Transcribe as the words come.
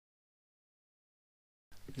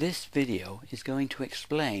This video is going to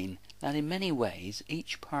explain that in many ways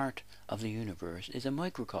each part of the universe is a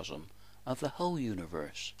microcosm of the whole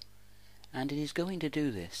universe, and it is going to do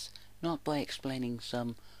this not by explaining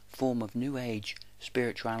some form of New Age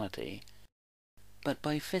spirituality, but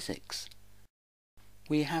by physics.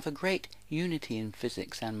 We have a great unity in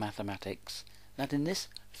physics and mathematics that in this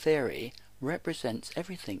theory represents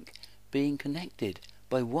everything being connected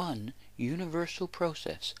by one universal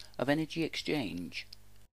process of energy exchange.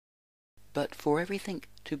 But for everything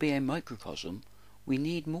to be a microcosm, we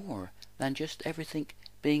need more than just everything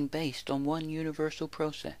being based on one universal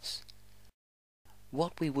process.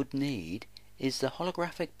 What we would need is the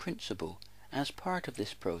holographic principle as part of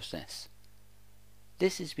this process.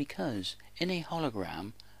 This is because in a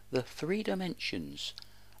hologram, the three dimensions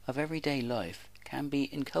of everyday life can be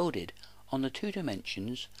encoded on the two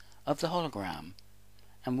dimensions of the hologram,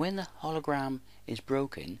 and when the hologram is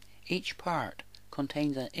broken, each part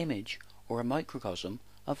contains an image or a microcosm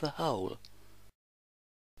of the whole.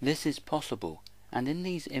 This is possible, and in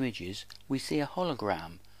these images we see a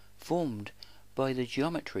hologram formed by the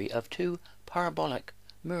geometry of two parabolic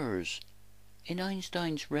mirrors. In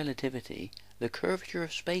Einstein's relativity, the curvature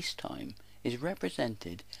of space-time is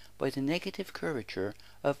represented by the negative curvature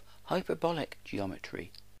of hyperbolic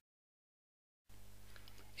geometry.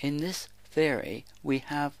 In this theory, we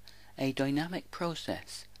have a dynamic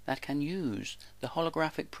process that can use the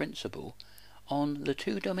holographic principle on the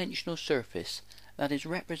two-dimensional surface that is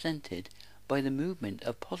represented by the movement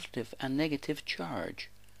of positive and negative charge.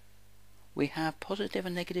 We have positive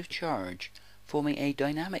and negative charge forming a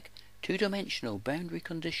dynamic two-dimensional boundary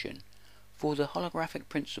condition for the holographic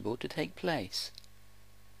principle to take place.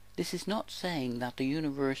 This is not saying that the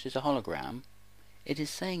universe is a hologram, it is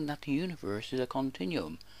saying that the universe is a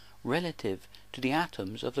continuum relative to the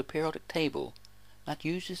atoms of the periodic table that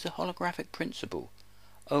uses the holographic principle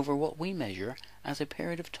over what we measure as a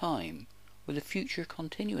period of time, with the future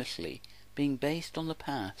continuously being based on the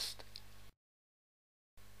past.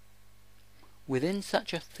 Within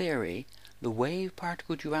such a theory, the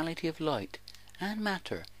wave-particle duality of light and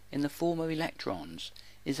matter in the form of electrons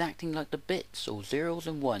is acting like the bits or zeros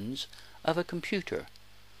and ones of a computer,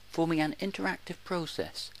 forming an interactive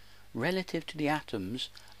process relative to the atoms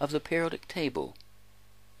of the periodic table.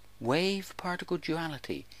 Wave-particle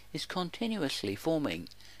duality is continuously forming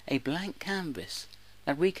a blank canvas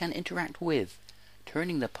that we can interact with,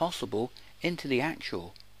 turning the possible into the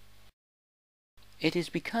actual. It is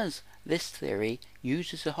because this theory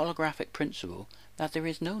uses the holographic principle that there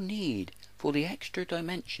is no need for the extra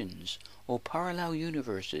dimensions or parallel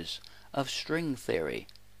universes of string theory.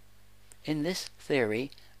 In this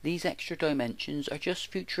theory, these extra dimensions are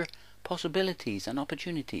just future possibilities and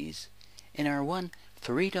opportunities in our one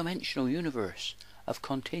three-dimensional universe of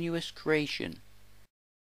continuous creation.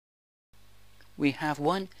 We have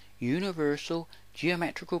one universal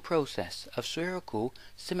geometrical process of spherical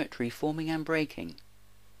symmetry forming and breaking.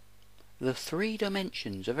 The three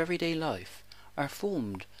dimensions of everyday life are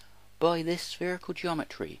formed by this spherical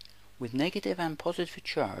geometry, with negative and positive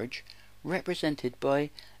charge represented by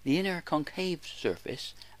the inner concave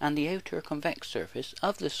surface and the outer convex surface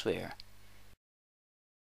of the sphere.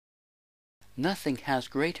 Nothing has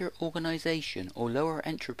greater organization or lower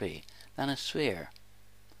entropy than a sphere.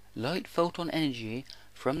 Light photon energy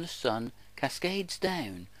from the sun cascades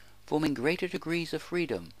down, forming greater degrees of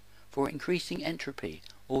freedom for increasing entropy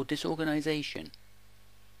or disorganization.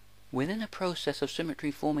 Within a process of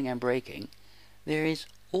symmetry forming and breaking, there is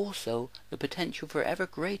also the potential for ever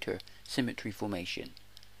greater symmetry formation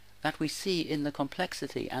that we see in the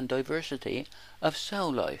complexity and diversity of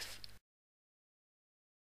cell life.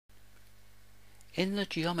 In the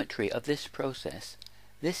geometry of this process,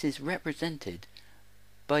 this is represented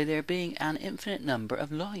by there being an infinite number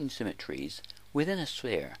of line symmetries within a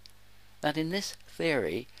sphere, that in this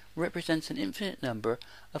theory represents an infinite number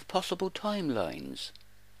of possible timelines.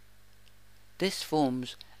 This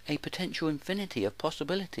forms a potential infinity of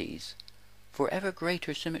possibilities for ever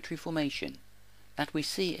greater symmetry formation that we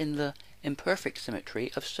see in the imperfect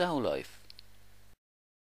symmetry of cell life.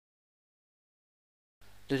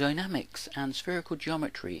 The dynamics and spherical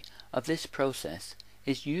geometry of this process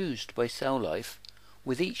is used by cell life,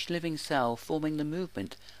 with each living cell forming the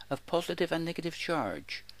movement of positive and negative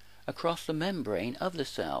charge across the membrane of the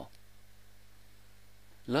cell.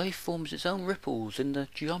 Life forms its own ripples in the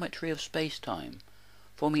geometry of space-time,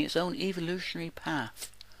 forming its own evolutionary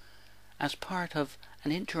path as part of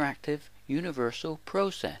an interactive universal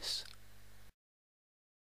process.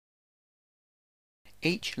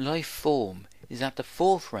 Each life form is at the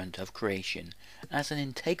forefront of creation as an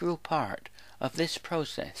integral part of this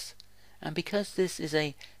process, And because this is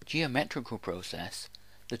a geometrical process,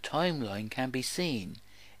 the timeline can be seen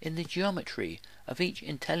in the geometry of each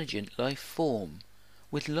intelligent life form,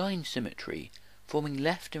 with line symmetry forming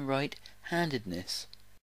left and right handedness.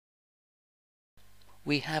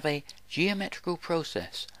 We have a geometrical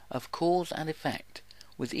process of cause and effect,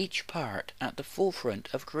 with each part at the forefront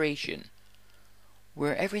of creation,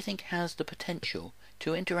 where everything has the potential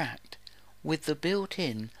to interact with the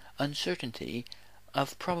built-in uncertainty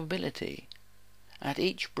of probability at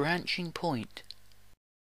each branching point.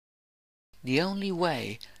 The only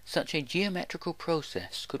way such a geometrical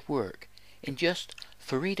process could work in just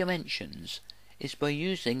 3 dimensions is by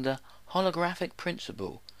using the holographic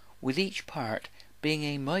principle, with each part being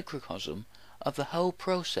a microcosm of the whole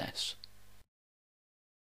process.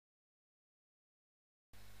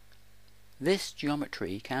 This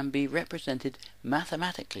geometry can be represented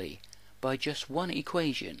mathematically by just one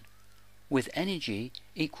equation, with energy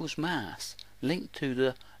equals mass linked to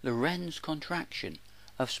the Lorentz contraction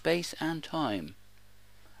of space and time.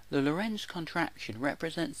 The Lorentz contraction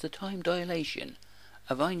represents the time dilation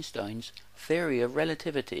of Einstein's theory of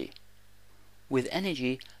relativity, with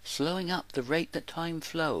energy slowing up the rate that time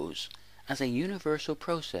flows as a universal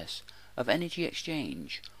process of energy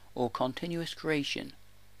exchange or continuous creation.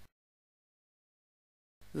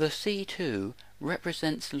 The C2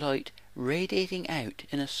 represents light radiating out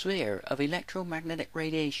in a sphere of electromagnetic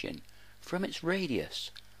radiation from its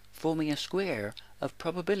radius, forming a square of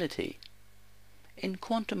probability. In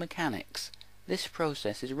quantum mechanics, this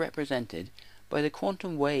process is represented by the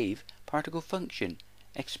quantum wave particle function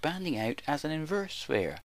expanding out as an inverse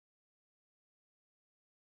sphere.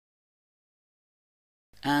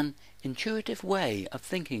 An intuitive way of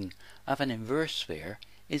thinking of an inverse sphere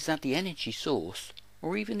is that the energy source,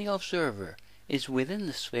 or even the observer, is within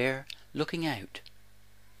the sphere looking out.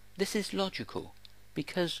 This is logical,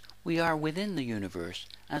 because we are within the universe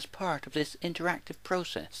as part of this interactive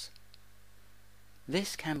process.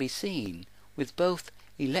 This can be seen with both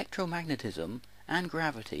electromagnetism and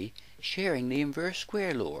gravity sharing the inverse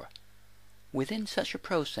square law. Within such a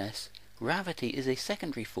process, gravity is a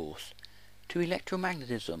secondary force to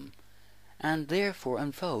electromagnetism, and therefore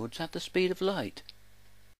unfolds at the speed of light.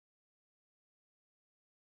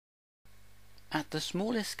 At the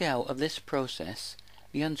smallest scale of this process,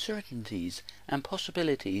 the uncertainties and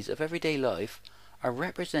possibilities of everyday life are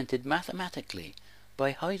represented mathematically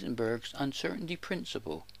by Heisenberg's uncertainty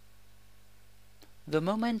principle. The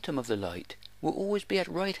momentum of the light will always be at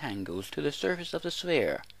right angles to the surface of the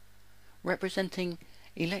sphere, representing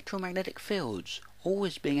electromagnetic fields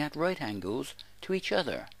always being at right angles to each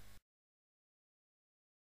other.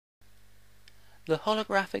 The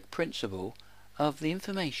holographic principle of the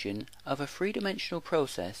information of a 3-dimensional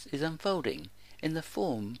process is unfolding in the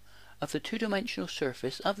form of the 2-dimensional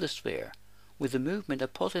surface of the sphere, with the movement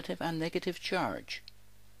of positive and negative charge.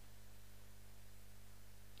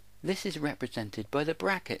 This is represented by the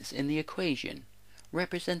brackets in the equation,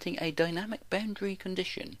 representing a dynamic boundary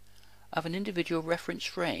condition of an individual reference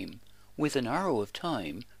frame, with an arrow of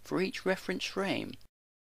time for each reference frame.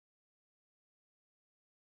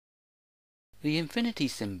 The infinity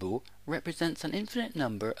symbol represents an infinite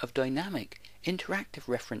number of dynamic, interactive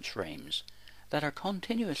reference frames that are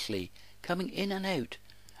continuously coming in and out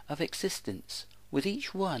of existence, with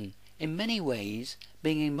each one, in many ways,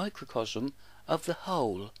 being a microcosm of the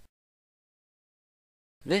whole.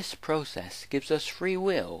 This process gives us free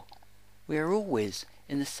will. We are always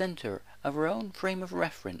in the centre of our own frame of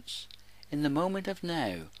reference, in the moment of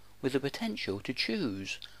now, with the potential to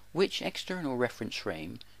choose which external reference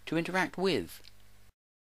frame to interact with.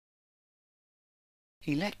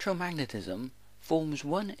 Electromagnetism forms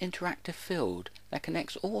one interactive field that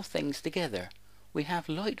connects all things together. We have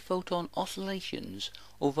light photon oscillations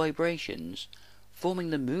or vibrations forming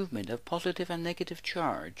the movement of positive and negative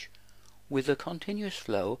charge, with a continuous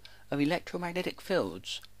flow of electromagnetic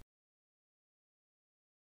fields.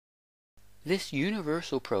 This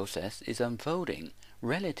universal process is unfolding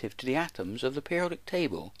relative to the atoms of the periodic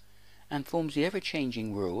table, and forms the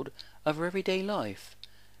ever-changing world of our everyday life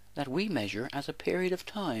that we measure as a period of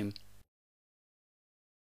time.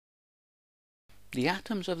 The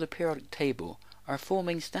atoms of the periodic table are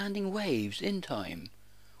forming standing waves in time,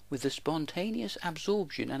 with the spontaneous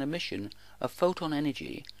absorption and emission of photon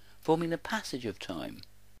energy forming the passage of time.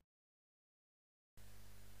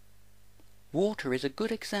 Water is a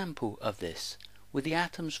good example of this, with the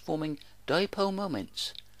atoms forming dipole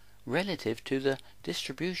moments relative to the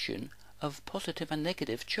distribution of positive and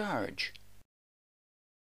negative charge.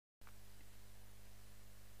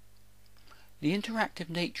 The interactive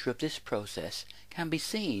nature of this process can be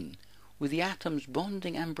seen with the atoms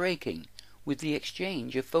bonding and breaking with the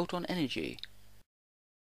exchange of photon energy.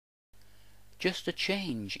 Just a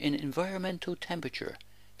change in environmental temperature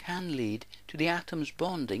can lead to the atoms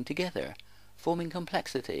bonding together, forming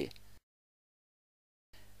complexity.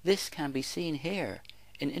 This can be seen here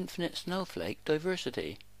in infinite snowflake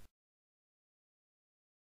diversity.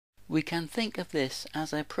 We can think of this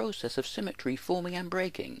as a process of symmetry forming and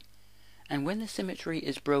breaking, and when the symmetry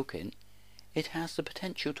is broken, it has the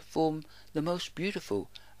potential to form the most beautiful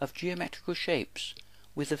of geometrical shapes,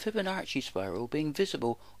 with the Fibonacci spiral being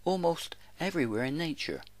visible almost everywhere in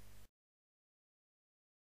nature.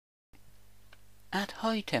 At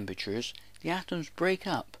high temperatures, the atoms break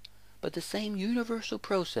up, but the same universal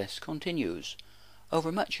process continues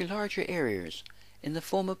over much larger areas in the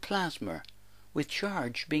form of plasma, with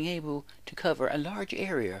charge being able to cover a large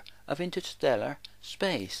area of interstellar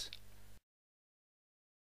space.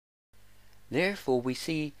 Therefore we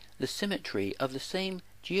see the symmetry of the same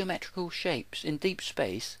geometrical shapes in deep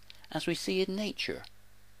space as we see in nature.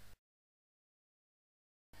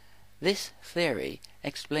 This theory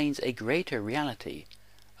explains a greater reality,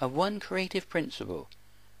 of one creative principle,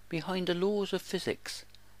 behind the laws of physics,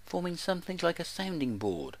 forming something like a sounding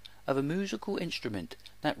board of a musical instrument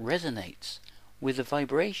that resonates with the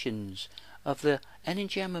vibrations of the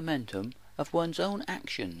energy and momentum of one's own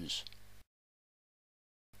actions.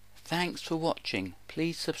 Thanks for watching.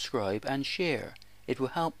 Please subscribe and share. It will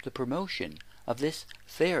help the promotion of this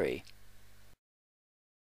theory.